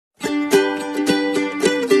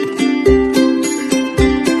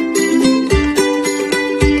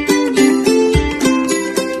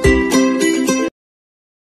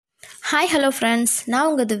Hi hello friends, நான்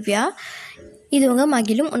உங்கள் திவ்யா. இது உங்கள்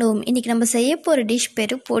மகிழும் உணவும். இன்றைக்கி நம்ம செய்ய போகிற டிஷ்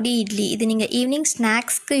பேர் பொடி இட்லி. இது நீங்கள் ஈவினிங்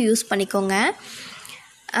ஸ்நாக்ஸ்க்கு யூஸ் பண்ணிக்கோங்க.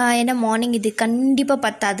 ஏன்னா மார்னிங் இது கண்டிப்பாக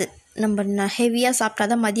பத்தாது. நம்ம ஹெவியாக சாப்பிட்டா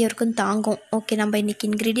தான் மதியம் வரைக்கும் தாங்கும். ஓகே, நம்ம இன்றைக்கி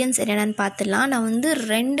இன்க்ரீடியன்ட்ஸ் என்னென்னு பார்த்துடலாம். நான்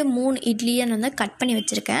 2-3 இட்லியை கட் பண்ணி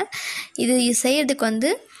வச்சுருக்கேன். இது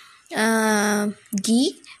செய்கிறதுக்கு கீ,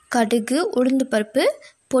 கடுகு, உளுந்து பருப்பு,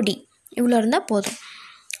 பொடி இவ்வளோ இருந்தால் போதும்.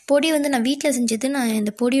 பொடி நான் வீட்டில் செஞ்சது. நான்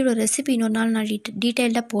இந்த பொடியோட ரெசிபி இன்னொரு நாள் நான்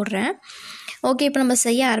டீட்டெயில்டாக போடுறேன். ஓகே, இப்போ நம்ம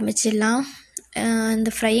செய்ய ஆரம்பிச்சிடலாம். இந்த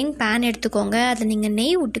ஃப்ரையிங் பேன் எடுத்துக்கோங்க. அதில் நீங்கள்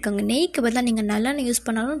நெய் விட்டுக்கோங்க. நெய்க்கு பதிலாக நீங்கள் நல்லெண்ணெய் யூஸ்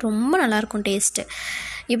பண்ணாலும் ரொம்ப நல்லாயிருக்கும் டேஸ்ட்டு.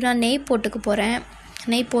 இப்போ நான் நெய் போட்டுக்க போகிறேன்.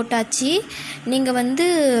 நெய் போட்டாச்சு. நீங்கள்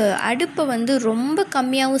அடுப்பை ரொம்ப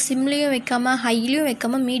கம்மியாகவும் சிம்லேயும் வைக்காமல் ஹைலையும்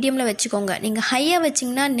வைக்காமல் மீடியமில் வச்சுக்கோங்க. நீங்கள் ஹையாக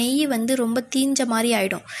வச்சிங்கன்னா நெய் ரொம்ப தீஞ்ச மாதிரி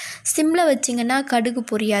ஆகிடும். சிம்மில் வச்சிங்கன்னா கடுகு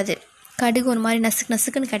பொரியாது. கடுகு ஒரு மாதிரி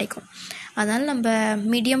நசுக்குன்னு கிடைக்கும். அதனால் நம்ம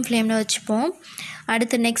மீடியம் ஃப்ளேமில் வச்சுப்போம்.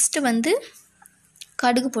 அடுத்து நெக்ஸ்ட்டு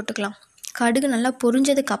கடுகு போட்டுக்கலாம். கடுகு நல்லா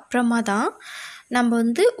பொரிஞ்சதுக்கு அப்புறமா தான் நம்ம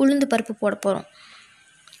உளுந்து பருப்பு போட போகிறோம்.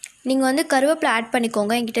 நீங்கள் கருவேப்பிலை ஆட்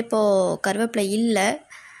பண்ணிக்கோங்க. என்கிட்ட இப்போது கருவேப்பிலை இல்லை,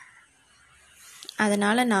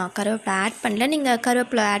 அதனால் நான் கருவேப்பிலை ஆட் பண்ணல. நீங்கள்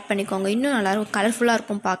கருவேப்பிலை ஆட் பண்ணிக்கோங்க, இன்னும் நல்லாயிருக்கும், கலர்ஃபுல்லாக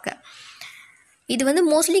இருக்கும் பார்க்க. இது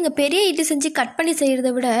மோஸ்ட்லி இங்கே பெரிய இட்லி செஞ்சு கட் பண்ணி செய்கிறத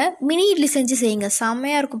விட மினி இட்லி செஞ்சு செய்யுங்க.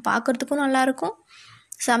 செம்மையாக இருக்கும், பார்க்குறதுக்கும் நல்லாயிருக்கும்,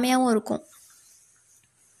 செம்மையாகவும் இருக்கும்.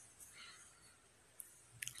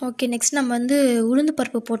 ஓகே, நெக்ஸ்ட் நம்ம உளுந்து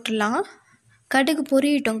பருப்பு போட்டுடலாம். கடுகு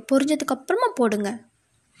பொரிஞ்சதுக்கப்புறமா போடுங்க.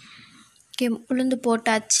 ஓகே, உளுந்து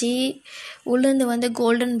போட்டாச்சு. உளுந்து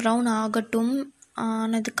கோல்டன் ப்ரௌன் ஆகட்டும்.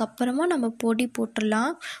 ஆனதுக்கப்புறமா நம்ம பொடி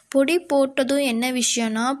போட்டுடலாம். பொடி போட்டதும் என்ன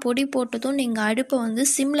விஷயம்னா, பொடி போட்டதும் நீங்கள் அடுப்பை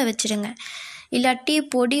சிம்மில் வச்சுருங்க. இல்லாட்டி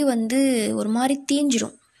பொடி ஒரு மாதிரி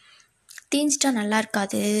தீஞ்சிரும். தீஞ்சிட்டா நல்லா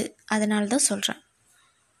இருக்காது, அதனால தான் சொல்கிறேன்.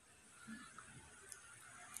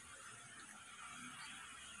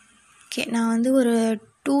 ஓகே, நான் ஒரு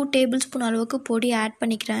 2 டேபிள் ஸ்பூன் அளவுக்கு பொடி ஆட்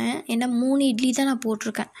பண்ணிக்கிறேன். ஏன்னா 3 இட்லி தான் நான்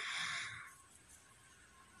போட்டிருக்கேன்.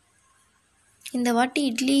 இந்த வாட்டி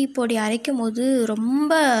இட்லி பொடி அரைக்கும் போது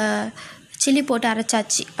ரொம்ப சில்லி போட்டு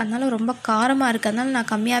அரைச்சாச்சு. அதனால ரொம்ப காரமாக இருக்குது. அதனால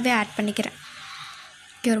நான் கம்மியாகவே ஆட் பண்ணிக்கிறேன்.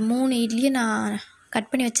 ஒரு 3 இட்லியை நான் கட்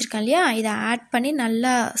பண்ணி வச்சுருக்கேன் இல்லையா, இதை ஆட் பண்ணி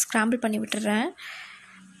நல்லா ஸ்க்ராம்பிள் பண்ணி விட்டுறேன்.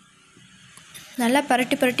 நல்லா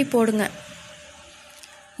பரட்டி போடுங்க.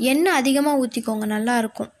 எண்ணெய் அதிகமாக ஊற்றிக்கோங்க,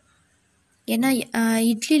 நல்லாயிருக்கும். ஏன்னா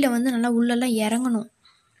இட்லியில் நல்லா உள்ளெல்லாம் இறங்கணும்.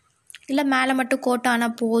 இல்லை மேலே மட்டும் கோட்டானா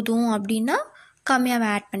போதும் அப்படின்னா கம்மியாகவே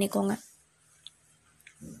ஆட் பண்ணிக்கோங்க.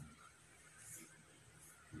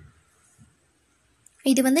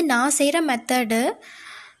 இது நான் செய்கிற மெத்தடு.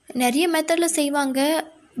 நிறைய மெத்தடில் செய்வாங்க,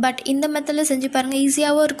 பட் இந்த மெத்தடில் செஞ்சு பாருங்கள்.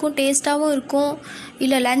 ஈஸியாகவும் இருக்கும், டேஸ்ட்டாகவும் இருக்கும்.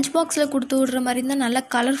 இல்லை லஞ்ச் பாக்ஸில் கொடுத்து விட்ற மாதிரி இருந்தால் நல்லா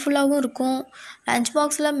கலர்ஃபுல்லாகவும் இருக்கும். லஞ்ச்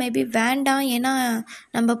பாக்ஸில் மேபி வேண்டாம், ஏன்னா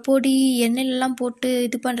நம்ம பொடி எண்ணெயிலலாம் போட்டு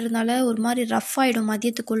இது பண்ணுறதுனால ஒரு மாதிரி ரஃப் ஆகிடும்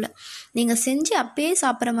மதியத்துக்குள்ளே. நீங்கள் செஞ்சு அப்பயே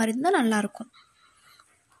சாப்பிட்ற மாதிரி இருந்தால் நல்லாயிருக்கும்.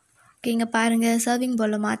 ஓகேங்க, பாருங்கள், சர்விங்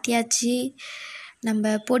பவுலில் மாற்றியாச்சு.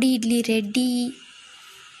 நம்ம பொடி இட்லி ரெடி.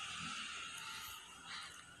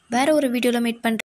 வேறு ஒரு வீடியோவில் மீட் பண்ணுறேன்.